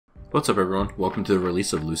What's up everyone, welcome to the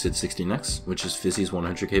release of Lucid 16X, which is fiizy's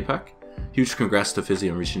 100k pack. Huge congrats to fiizy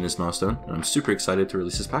on reaching this milestone, and I'm super excited to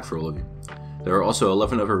release this pack for all of you. There are also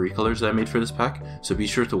 11 other recolors that I made for this pack, so be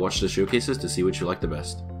sure to watch the showcases to see what you like the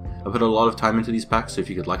best. I put a lot of time into these packs, so if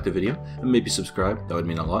you could like the video and maybe subscribe, that would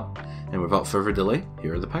mean a lot. And without further delay,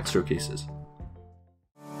 here are the pack showcases.